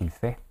 qu'est-ce qu'il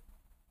fait?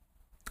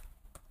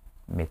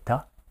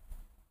 Meta.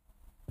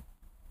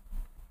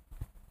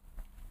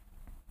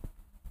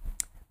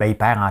 Ben, il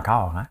perd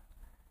encore. Hein?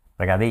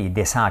 Regardez, il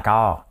descend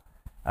encore.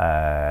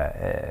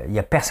 Il n'y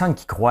a personne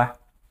qui croit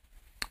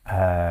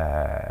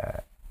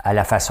à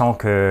la façon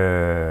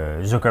que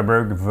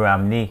Zuckerberg veut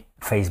amener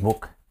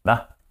Facebook. Bon.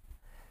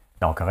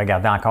 Donc,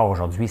 regardez encore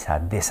aujourd'hui, ça a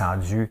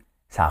descendu.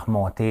 ça a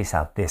remonté,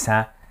 ça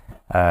redescend.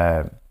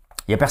 Il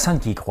n'y a personne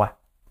qui y croit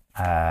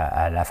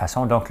à la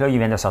façon. Donc là, ils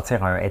viennent de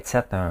sortir un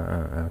headset,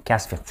 un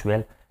casque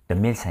virtuel de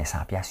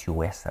 1500$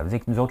 US. Ça veut dire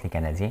que nous autres, les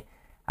Canadiens,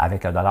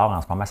 avec le dollar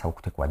en ce moment, ça va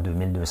coûter quoi?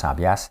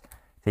 2200$.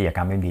 Il y a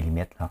quand même des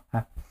limites, là.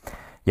 Hein?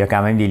 Il y a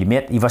quand même des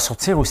limites. Il va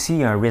sortir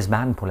aussi un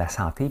wristband pour la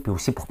santé, puis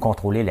aussi pour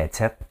contrôler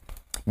l'headset.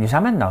 Il nous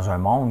amène dans un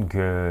monde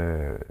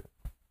que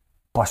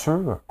pas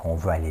sûr qu'on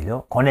veut aller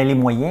là, qu'on a les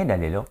moyens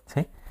d'aller là.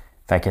 T'sais.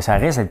 Fait que ça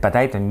risque d'être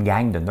peut-être une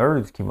gang de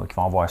nerds qui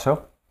vont voir ça,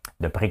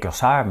 de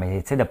précurseurs,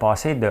 mais de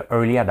passer de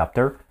early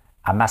adopter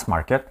à mass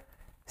market,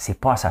 c'est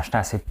pas en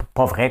s'achetant. C'est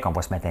pas vrai qu'on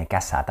va se mettre un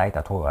casque sur la tête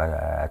à tout.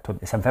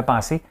 Ça me fait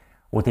penser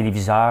aux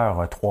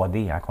téléviseurs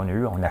 3D hein, qu'on a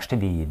eu. On a acheté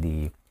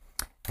des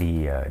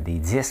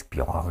disques,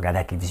 puis on regardait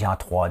la télévision en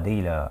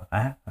 3D. Là,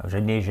 hein? Je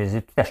les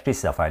ai tout achetés,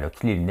 ces affaires-là,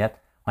 toutes les lunettes.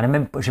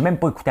 J'ai même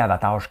pas écouté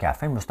Avatar jusqu'à la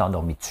fin, je me suis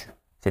endormi dessus.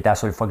 C'était la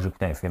seule fois que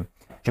j'écoutais un film.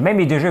 J'ai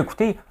même déjà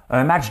écouté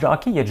un match de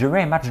hockey. Il y a déjà eu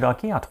un match de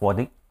hockey en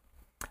 3D.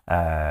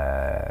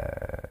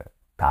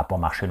 Ça n'a pas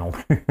marché non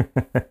plus.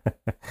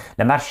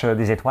 Le match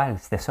des étoiles,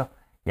 c'était ça.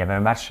 Il y avait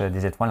un match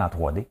des étoiles en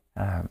 3D.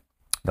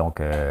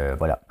 Donc,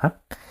 voilà. Hein?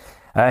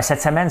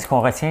 Cette semaine, ce qu'on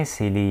retient,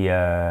 c'est les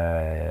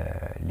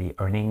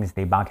earnings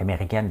des banques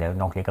américaines.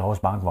 Donc, les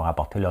grosses banques vont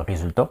rapporter leurs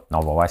résultats. On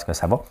va voir ce que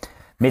ça va.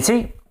 Mais tu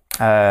sais,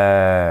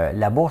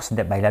 la bourse,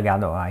 ben là,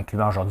 regarde,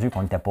 incluant aujourd'hui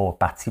qu'on n'était pas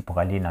parti pour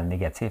aller dans le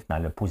négatif, dans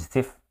le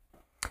positif.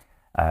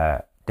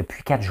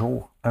 Depuis 4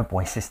 jours,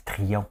 1,6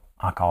 trillion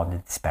encore de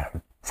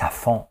disparus. Ça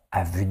fond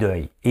à vue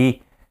d'œil.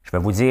 Et je vais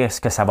vous dire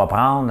ce que ça va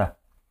prendre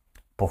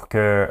pour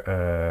que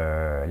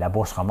la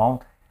bourse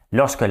remonte.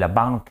 Lorsque les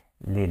banques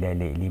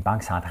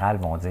centrales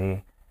vont dire,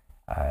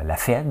 la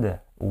Fed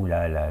ou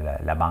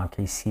la banque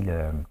ici,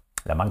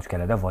 la Banque du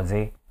Canada va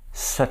dire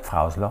cette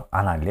phrase-là,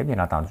 en anglais, bien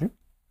entendu.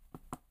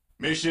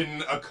 Mission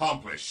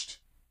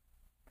accomplished.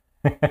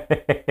 Elle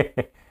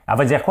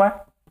va dire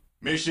quoi?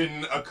 Mission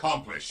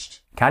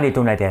accomplished. Quand les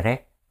taux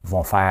d'intérêt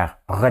vont faire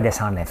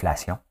redescendre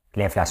l'inflation,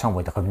 l'inflation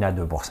va être revenue à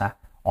 2%,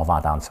 on va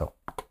entendre ça.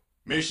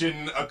 Mission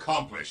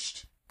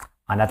accomplished.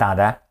 En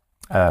attendant,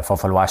 il va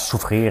falloir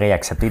souffrir et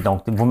accepter.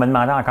 Donc, vous me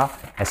demandez encore,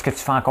 est-ce que tu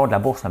fais encore de la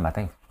bourse le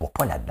matin? Je ne vois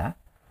pas là-dedans.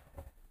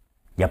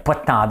 Il n'y a pas de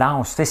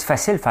tendance. C'est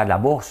facile de faire de la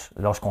bourse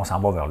lorsqu'on s'en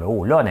va vers le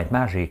haut. Là,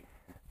 honnêtement, j'ai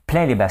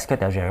plein les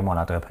baskets à gérer mon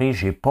entreprise.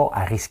 Je n'ai pas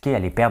à risquer à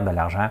aller perdre de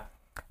l'argent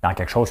dans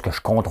quelque chose que je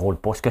ne contrôle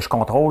pas. Ce que je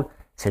contrôle,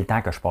 c'est le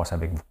temps que je passe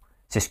avec vous.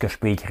 C'est ce que je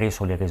peux écrire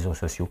sur les réseaux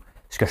sociaux.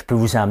 Ce que je peux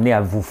vous amener à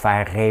vous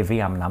faire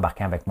rêver en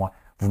embarquant avec moi.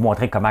 Vous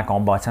montrer comment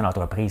on bâtit une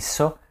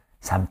entreprise.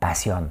 Ça me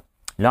passionne.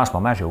 Là, en ce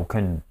moment, j'ai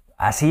aucune...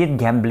 Essayer de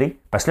gambler,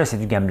 parce que là, c'est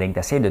du gambling,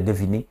 d'essayer de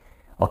deviner,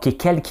 OK,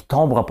 quel qui ne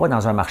tombera pas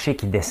dans un marché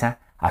qui descend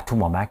à tout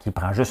moment, qui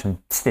prend juste une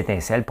petite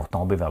étincelle pour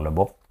tomber vers le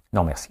bas.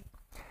 Non, merci.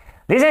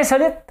 Les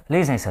insolites.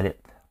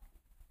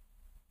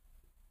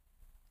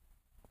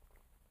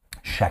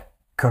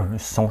 Chacun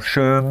son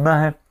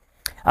chemin.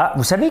 Ah,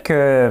 vous savez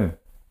que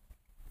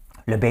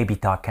le baby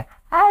talk, hein?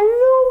 Allô,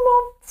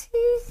 ma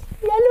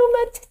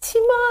petite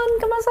Simone,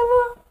 comment ça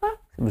va? Hein?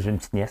 J'ai une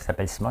petite nièce qui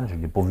s'appelle Simone, je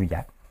ne l'ai pas vue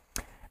hier.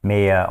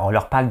 Mais on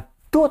leur parle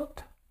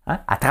toutes, hein?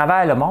 À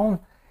travers le monde.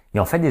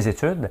 Ils ont fait des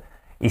études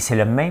et c'est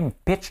le même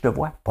pitch de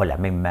voix, pas la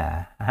même,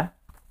 hein?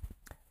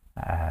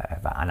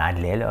 En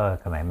anglais, là,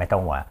 comme,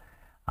 mettons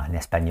en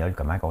espagnol,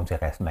 comment on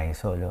dirait bien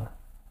ça, là?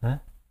 Hein?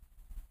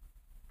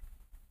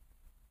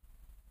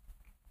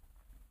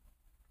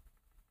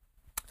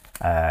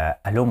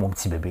 Allô, mon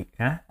petit bébé.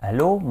 Hein?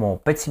 Allô, mon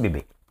petit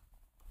bébé.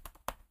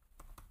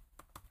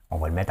 On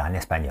va le mettre en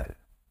espagnol.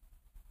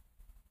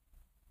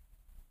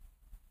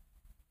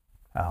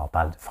 Alors, on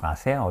parle du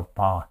français, on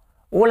parle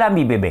Hola,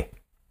 mi bébé.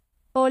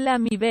 Hola,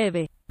 mi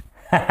bébé.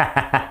 Hola,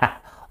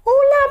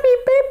 mi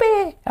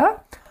bébé. Hein?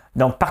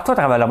 Donc, partout à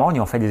travers le monde, ils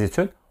ont fait des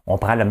études. On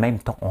prend le même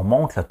ton, on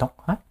monte le ton.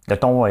 Hein? Le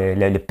ton,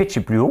 le pitch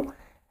est plus haut.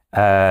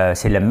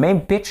 C'est le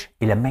même pitch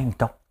et le même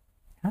ton.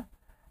 Hein?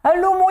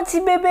 Allô, mon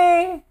petit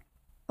bébé.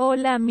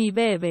 Hola, mi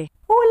bébé.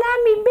 Hola,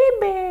 mi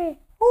bébé.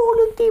 Oh,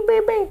 le petit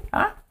bébé.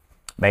 Hein?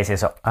 Bien, c'est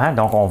ça. Hein?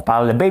 Donc, on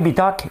parle, le baby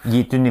talk, il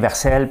est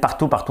universel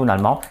partout dans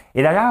le monde.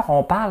 Et d'ailleurs,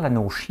 on parle à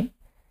nos chiens,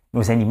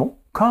 nos animaux,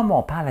 comme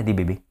on parle à des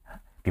bébés. Hein?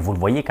 Puis vous le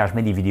voyez, quand je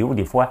mets des vidéos,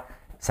 des fois,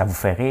 ça vous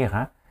fait rire.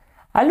 Hein?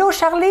 Allô,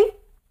 Charlie?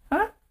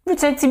 Hein?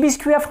 Veux-tu un petit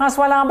biscuit à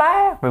François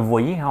Lambert? Bien, vous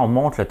voyez, hein, on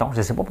monte le ton. Je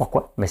ne sais pas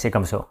pourquoi, mais c'est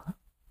comme ça. Hein?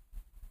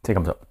 C'est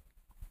comme ça.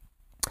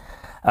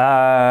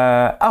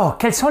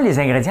 Quels sont les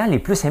ingrédients les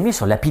plus aimés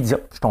sur la pizza?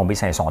 Je suis tombé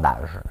sur un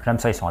sondage. J'aime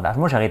ça, les sondages.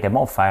 Moi, j'aurais été bon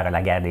pour faire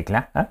la guerre des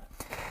clans. Hein?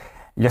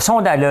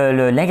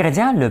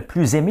 L'ingrédient le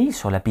plus aimé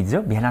sur la pizza,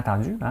 bien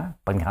entendu, hein,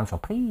 pas une grande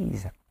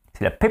surprise,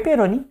 c'est le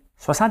pepperoni,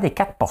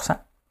 64%.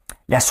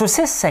 La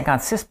saucisse,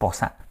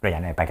 56%. Là, il y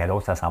en a un paquet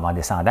d'autres, ça s'en va en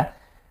descendant.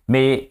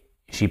 Mais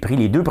j'ai pris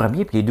les deux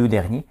premiers puis les deux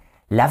derniers.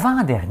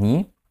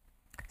 L'avant-dernier,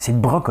 c'est le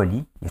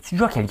brocoli. Y a-tu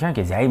toujours quelqu'un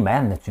qui dit « Hey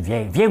man, tu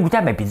viens goûter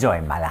à ma pizza,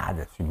 elle est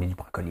malade, tu mets du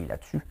brocoli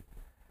là-dessus. »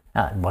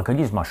 Non, le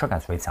brocoli, je mange ça quand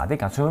tu veux être santé.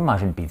 Quand tu veux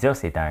manger une pizza,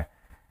 c'est un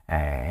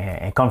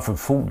comfort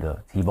food. Là.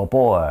 Tu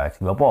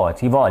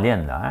y vas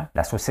all-in. Là, hein?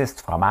 La saucisse,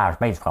 du fromage,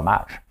 bien du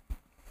fromage.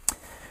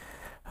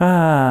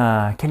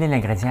 Quel est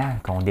l'ingrédient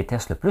qu'on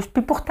déteste le plus?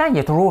 Puis pourtant, il y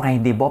a toujours un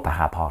débat par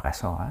rapport à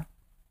ça, hein?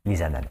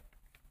 Les ananas.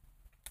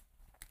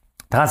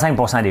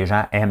 35% des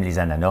gens aiment les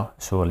ananas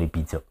sur les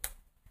pizzas.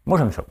 Moi,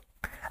 j'aime ça.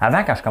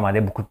 Avant, quand je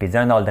commandais beaucoup de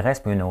pizzas, un all dress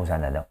puis une aux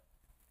ananas.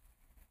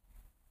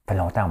 Ça fait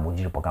longtemps, moi,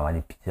 je n'ai pas commandé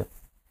de pizza.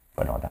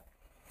 Pas longtemps.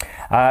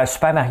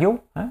 Super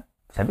Mario, hein?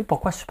 Vous savez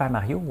pourquoi Super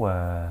Mario?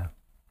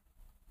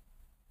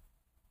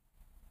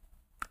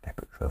 Je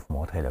vais vous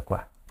montrer le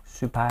quoi.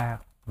 Super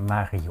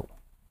Mario.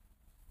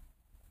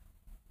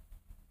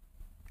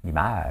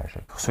 L'image,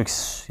 pour ceux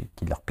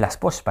qui ne le replacent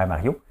pas, Super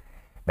Mario,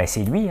 ben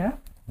c'est lui, hein?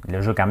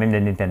 Le jeu quand même de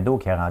Nintendo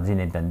qui a rendu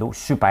Nintendo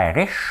super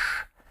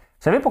riche.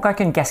 Vous savez pourquoi il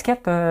y a une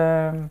casquette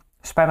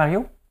Super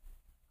Mario?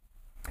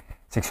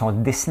 C'est que son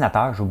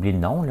dessinateur, j'ai oublié le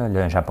nom, là,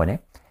 le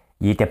japonais,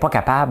 il n'était pas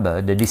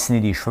capable de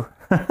dessiner des cheveux.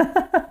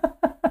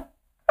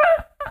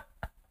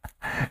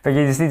 Fait qu'il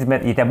a décidé d'y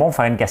mettre. Il était bon pour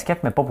faire une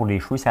casquette, mais pas pour les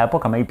cheveux. Il ne savait pas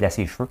comment il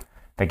plaçait les cheveux.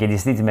 Fait qu'il a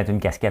décidé d'y mettre une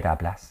casquette à la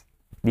place.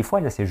 Des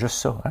fois, là, c'est juste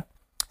ça. Hein?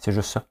 C'est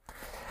juste ça.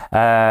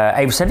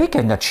 Vous savez que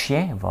notre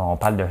chien, on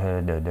parle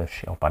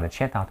de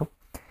chien tantôt,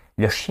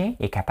 le chien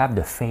est capable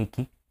de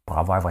faker pour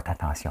avoir votre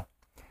attention.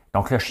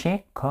 Donc, le chien,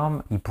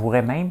 comme il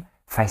pourrait même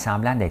faire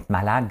semblant d'être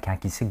malade quand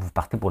il sait que vous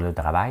partez pour le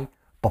travail,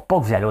 pour pas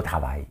que vous allez au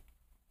travail.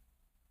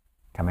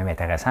 Quand même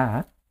intéressant,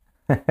 hein?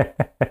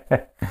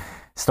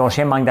 Si ton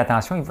chien manque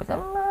d'attention, il va dire...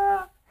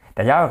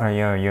 D'ailleurs, il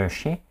y a un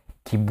chien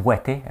qui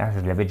boitait, hein, je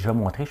l'avais déjà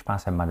montré, je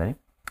pense, à un moment donné.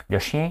 Le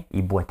chien,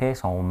 il boitait,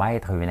 son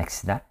maître a eu un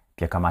accident,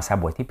 puis il a commencé à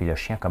boiter, puis le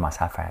chien a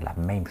commencé à faire la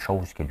même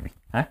chose que lui.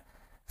 Hein?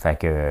 Fait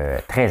que,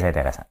 très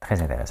intéressant,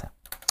 très intéressant.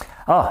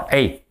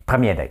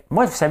 Premier date.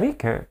 Moi, vous savez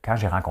que quand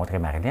j'ai rencontré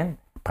Marilyn,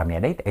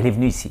 première date, elle est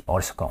venue ici. On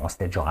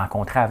s'était déjà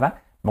rencontrés avant,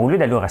 mais au lieu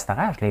d'aller au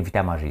restaurant, je l'ai invité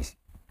à manger ici.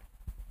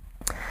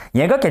 Il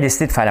y a un gars qui a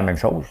décidé de faire la même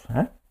chose,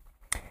 hein?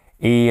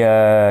 Et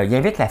il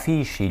invite la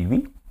fille chez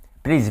lui.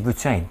 Puis là, il dit,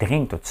 veux-tu un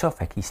drink, tout ça?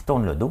 Fait qu'il se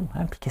tourne le dos.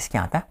 Hein? Puis qu'est-ce qu'il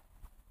entend?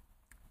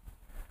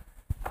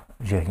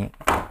 J'ai rien.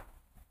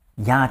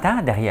 Il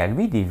entend derrière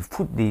lui des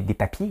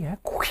papiers hein?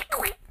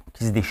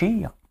 Qui se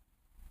déchirent.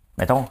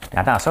 Mettons, il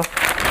entend ça.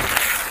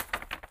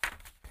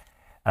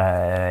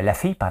 La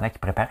fille, pendant qu'il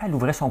préparait, elle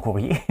ouvrait son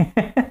courrier.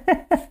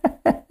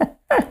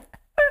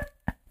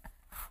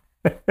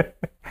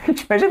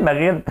 J'imagine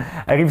Marine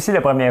arrive ici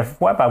la première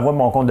fois, puis elle voit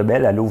mon compte de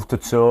Belle, elle ouvre tout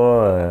ça.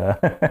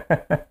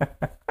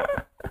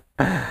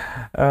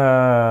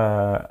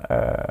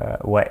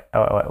 Ouais.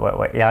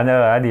 Il y en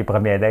a des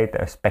premières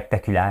dates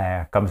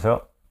spectaculaires, comme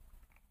ça.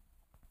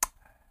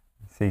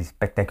 C'est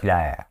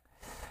spectaculaire.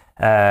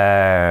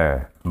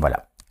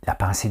 Voilà. La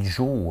pensée du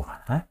jour.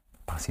 Hein?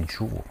 Pensée du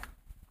jour.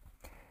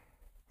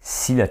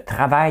 Si le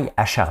travail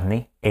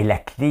acharné est la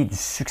clé du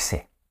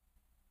succès,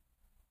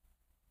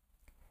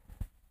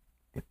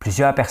 il y a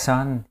plusieurs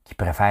personnes qui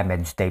préfèrent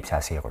mettre du tape sur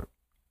la serrure.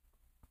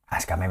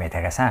 C'est quand même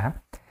intéressant, hein?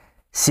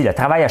 Si le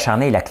travail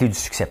acharné est la clé du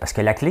succès, parce que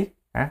la clé,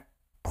 hein,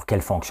 pour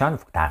qu'elle fonctionne, il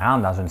faut que tu la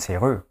rentres dans une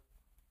serrure.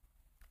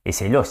 Et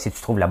c'est là, si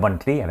tu trouves la bonne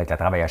clé avec le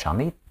travail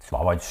acharné, tu vas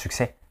avoir du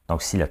succès.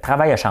 Donc, si le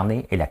travail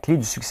acharné est la clé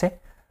du succès,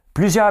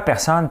 plusieurs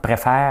personnes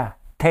préfèrent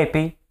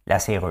taper la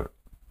serrure.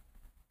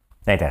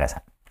 C'est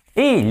intéressant.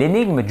 Et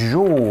l'énigme du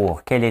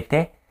jour, quelle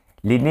était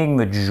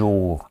l'énigme du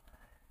jour?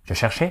 Je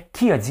cherchais,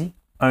 qui a dit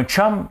un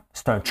chum,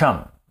 c'est un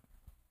chum?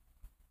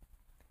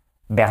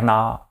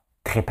 Bernard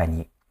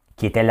Trépanier,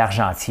 qui était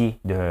l'argentier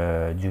du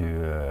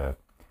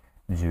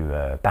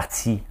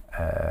parti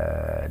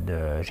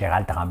de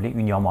Gérald Tremblay,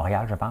 Union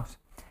Montréal, je pense.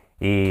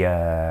 Et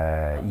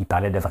il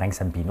parlait de Frank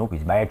Sampino, puis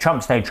il dit, ben, chum,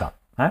 c'est un chum.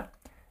 Hein?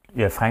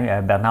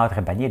 Bernard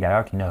Trépanier,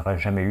 d'ailleurs, qui n'aurait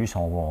jamais eu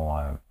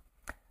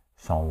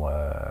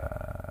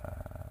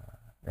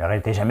il n'aurait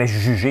été jamais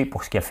jugé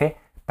pour ce qu'il a fait,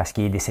 parce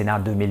qu'il est décédé en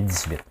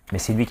 2018. Mais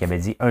c'est lui qui avait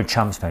dit, un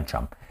chum, c'est un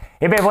chum.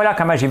 Et bien voilà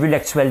comment j'ai vu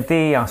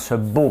l'actualité en ce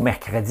beau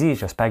mercredi.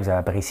 J'espère que vous avez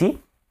apprécié.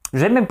 Je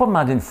ne vous ai même pas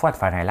demandé une fois de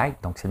faire un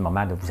like, donc c'est le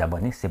moment de vous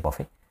abonner si ce n'est pas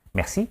fait.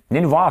 Merci.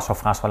 Venez nous voir sur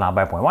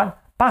françoislambert.one.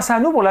 Pensez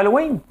à nous pour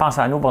l'Halloween, pensez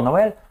à nous pour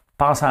Noël,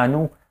 pensez à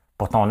nous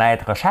pour ton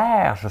être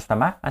cher,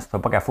 justement. Hein, si tu ne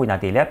veux pas qu'à fouiller dans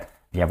tes lettres,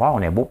 viens voir,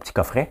 on a un beau petit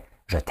coffret.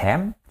 Je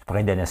t'aime. Tu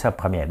pourrais donner ça à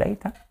première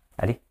date. Hein?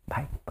 Allez,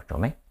 bye. Bonne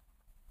journée.